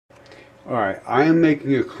Alright, I am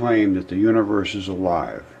making a claim that the universe is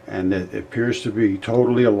alive, and that it appears to be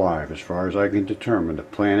totally alive as far as I can determine. The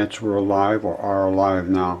planets were alive or are alive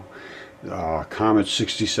now. Comet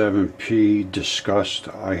 67P discussed,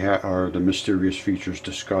 or the mysterious features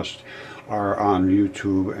discussed, are on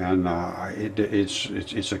YouTube, and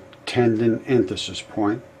it's a tendon enthesis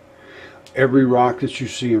point. Every rock that you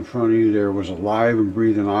see in front of you there was alive and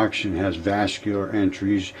breathing oxygen, has vascular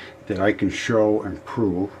entries that I can show and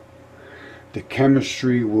prove. The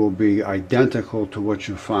chemistry will be identical to what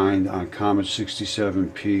you find on Comet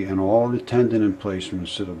 67P and all the tendon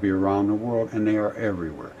emplacements that will be around the world, and they are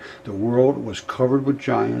everywhere. The world was covered with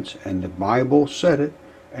giants, and the Bible said it,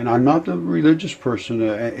 and I'm not a religious person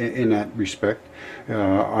in that respect.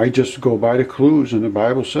 I just go by the clues, and the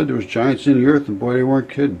Bible said there was giants in the earth, and boy, they weren't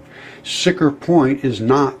kidding. Siccar Point is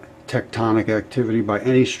not tectonic activity by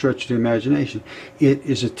any stretch of the imagination. It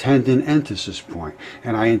is a tendon enthesis point,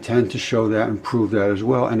 and I intend to show that and prove that as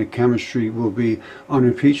well, and the chemistry will be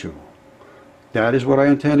unimpeachable. That is what I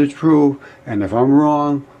intend to prove, and if I'm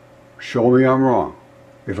wrong, show me I'm wrong.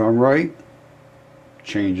 If I'm right,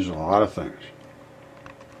 changes a lot of things.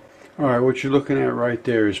 Alright, what you're looking at right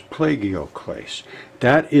there is plagioclase.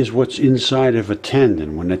 That is what's inside of a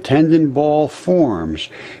tendon. When the tendon ball forms,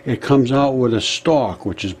 it comes out with a stalk,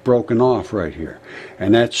 which is broken off right here.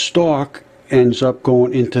 And that stalk ends up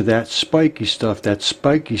going into that spiky stuff. That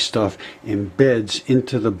spiky stuff embeds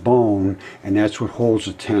into the bone, and that's what holds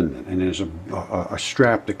the tendon. And there's a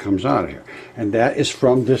strap that comes out of here. And that is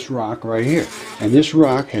from this rock right here. And this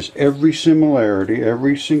rock has every similarity,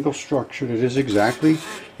 every single structure that is exactly,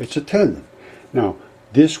 it's a tendon. Now,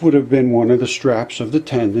 this would have been one of the straps of the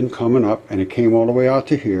tendon coming up, and it came all the way out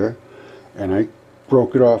to here, and I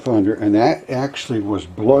broke it off under, and that actually was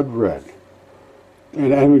blood red.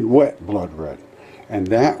 And I mean wet blood red. And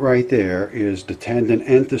that right there is the tendon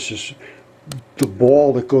enthesis, the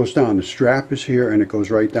ball that goes down. The strap is here and it goes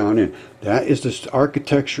right down in. That is the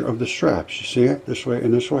architecture of the straps. You see it? This way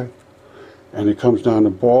and this way. And it comes down, the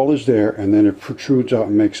ball is there, and then it protrudes out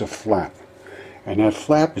and makes a flap. And that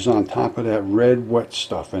flap is on top of that red wet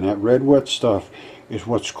stuff. And that red wet stuff is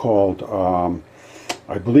what's called,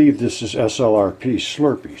 I believe this is SLRP,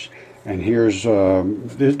 Slurpees. And here's,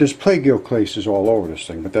 there's plagioclases all over this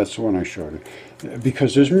thing, but that's the one I showed you.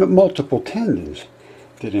 Because there's multiple tendons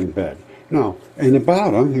that embed. Now, in the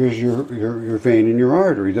bottom, here's your vein and your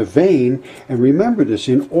artery. The vein, and remember this,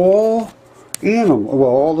 in all animals, well,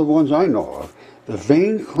 all the ones I know of, the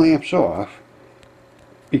vein clamps off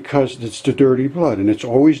because it's the dirty blood, and it's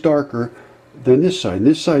always darker than this side. And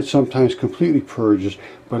this side sometimes completely purges,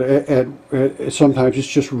 but sometimes it's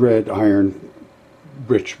just red iron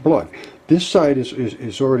rich blood. This side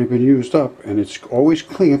is already been used up, and it's always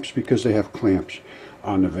clamps because they have clamps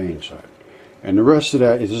on the vein side. And the rest of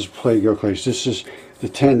that is this plagioclase. This is the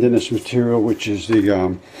tendinous material, which is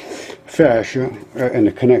the fascia and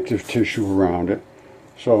the connective tissue around it.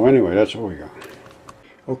 So anyway, that's what we got.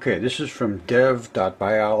 Okay, this is from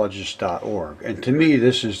dev.biologist.org, and to me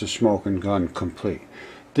this is the smoking gun complete.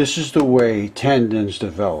 This is the way tendons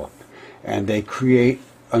develop, and they create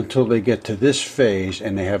until they get to this phase,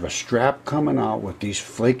 and they have a strap coming out with these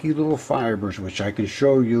flaky little fibers, which I can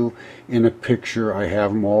show you in a picture. I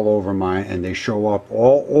have them all over mine, and they show up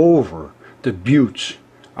all over the buttes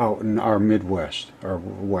out in our Midwest, or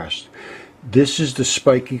West. This is the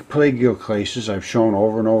spiky plagioclases I've shown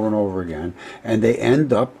over and over and over again, and they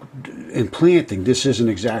end up implanting. This isn't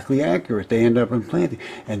exactly accurate. They end up implanting,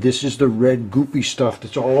 and this is the red goopy stuff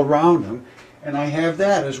that's all around them, and I have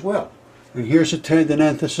that as well. And here's a tendon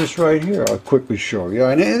enthesis right here. I'll quickly show you.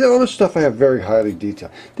 And all this stuff I have very highly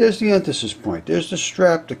detailed. There's the enthesis point. There's the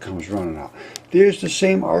strap that comes running out. There's the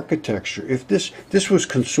same architecture. If this was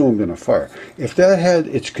consumed in a fire, if that had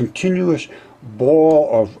its continuous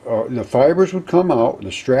ball of, the fibers would come out,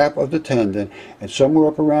 the strap of the tendon, and somewhere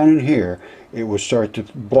up around in here, it would start to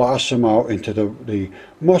blossom out into the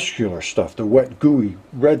muscular stuff, the wet, gooey,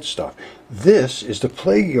 red stuff. This is the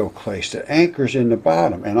plagioclase that anchors in the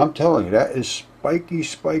bottom, and I'm telling you, that is spiky,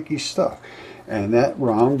 spiky stuff. And that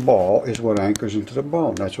round ball is what anchors into the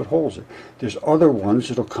bone. That's what holds it. There's other ones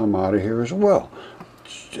that'll come out of here as well.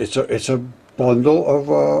 It's a bundle of,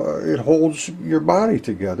 it holds your body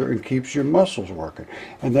together and keeps your muscles working.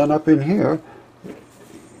 And then up in here,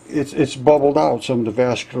 it's bubbled out, some of the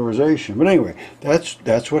vascularization. But anyway,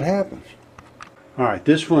 that's what happens. Alright,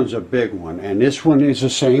 this one's a big one, and this one is the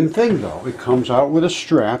same thing though. It comes out with a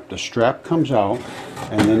strap, the strap comes out,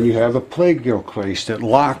 and then you have a plagioclase that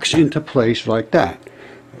locks into place like that,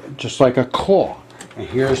 just like a claw. And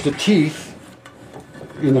here's the teeth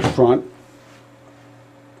in the front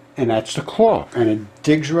and that's the claw, and it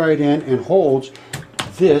digs right in and holds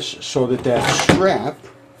this so that that strap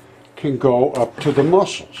can go up to the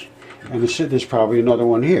muscles. And there's probably another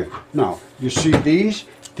one here. Now, you see these?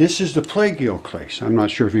 This is the plagial case. I'm not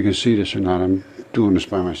sure if you can see this or not. I'm doing this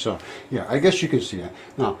by myself. Yeah, I guess you can see that.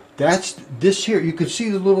 Now, that's this here. You can see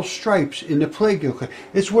the little stripes in the plagial case.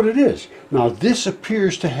 It's what it is. Now, this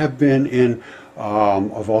appears to have been in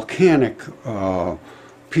a volcanic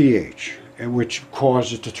pH, which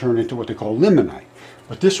caused it to turn into what they call limonite.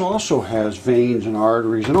 But this also has veins and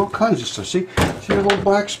arteries and all kinds of stuff. See the little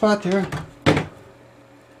black spot there?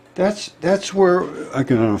 That's where, I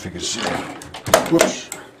don't know if you can see that. Whoops.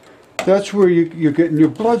 That's where you're getting your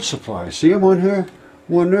blood supply. See them on here?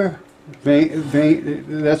 One there? Vein,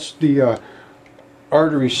 that's the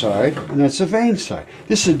artery side, and that's the vein side.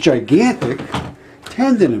 This is a gigantic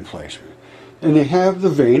tendon emplacement. And they have the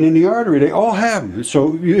vein and the artery. They all have them.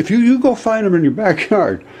 So if you go find them in your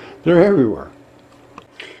backyard, they're everywhere.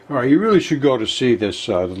 All right, you really should go to see this.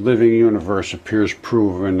 The Living Universe Appears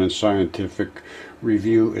Proven, and scientific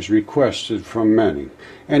review is requested from many.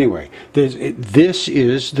 Anyway, this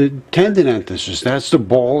is the tendon enthesis. That's the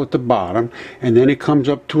ball at the bottom, and then it comes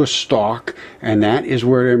up to a stalk, and that is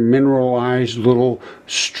where they're mineralized little,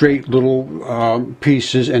 straight little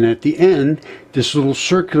pieces, and at the end, this little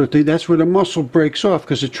circular thing, that's where the muscle breaks off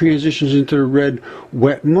because it transitions into the red,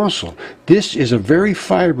 wet muscle. This is a very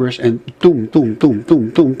fibrous, and boom, boom, boom,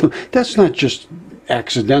 boom, boom, boom. That's not just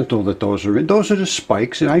accidental that those are in. Those are the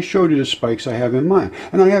spikes, and I showed you the spikes I have in mine.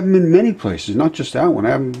 And I have them in many places, not just that one.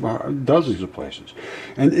 I have them dozens of places.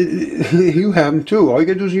 And you have them too. All you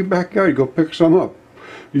got to do is in your backyard, go pick some up.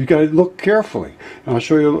 You got to look carefully. And I'll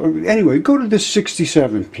show you. Anyway, go to this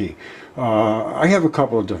 67P. I have a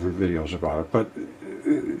couple of different videos about it, but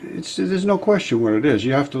there's no question what it is.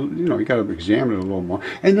 You have to, you got to examine it a little more.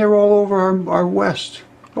 And they're all over our West.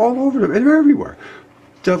 All over them. And they're everywhere.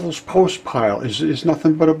 Devil's Post pile is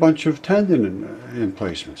nothing but a bunch of tendon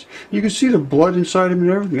emplacements. You can see the blood inside them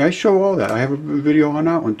and everything. I show all that. I have a video on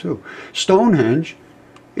that one too. Stonehenge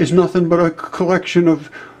is nothing but a collection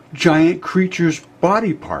of giant creatures'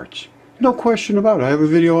 body parts. No question about it. I have a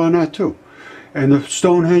video on that too. And the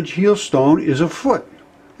Stonehenge heel stone is a foot.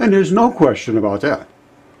 And there's no question about that.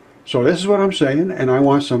 So this is what I'm saying, and I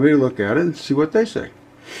want somebody to look at it and see what they say.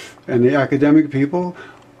 And the academic people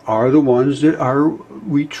are the ones that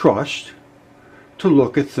we trust to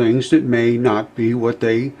look at things that may not be what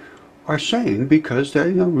they are saying, because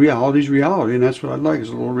reality's reality, and that's what I'd like, is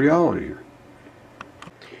a little reality here.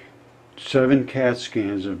 7 CAT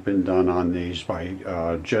scans have been done on these by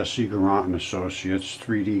Jesse Garant and Associates.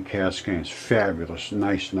 3D CAT scans, fabulous,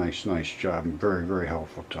 nice job, and very, very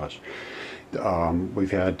helpful to us.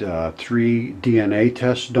 We've had 3 DNA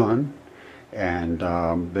tests done, and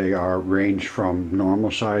they range from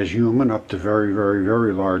normal size human up to very, very,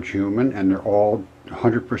 very large human, and they're all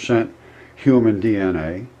 100% human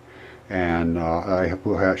DNA, and I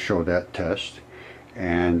will show that test.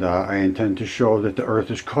 And I intend to show that the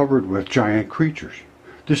Earth is covered with giant creatures.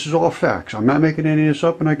 This is all facts. I'm not making any of this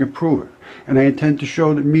up, and I can prove it. And I intend to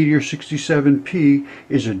show that Meteor 67P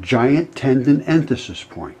is a giant tendon enthesis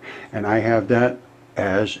point, and I have that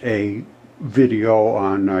as a video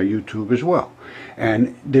on YouTube as well.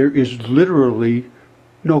 And there is literally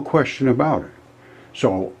no question about it.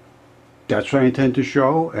 So that's what I intend to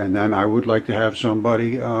show, and then I would like to have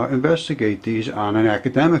somebody investigate these on an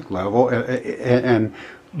academic level and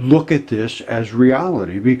look at this as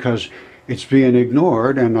reality, because it's being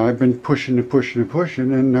ignored, and I've been pushing and pushing and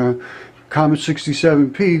pushing, and Comet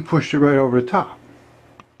 67P pushed it right over the top.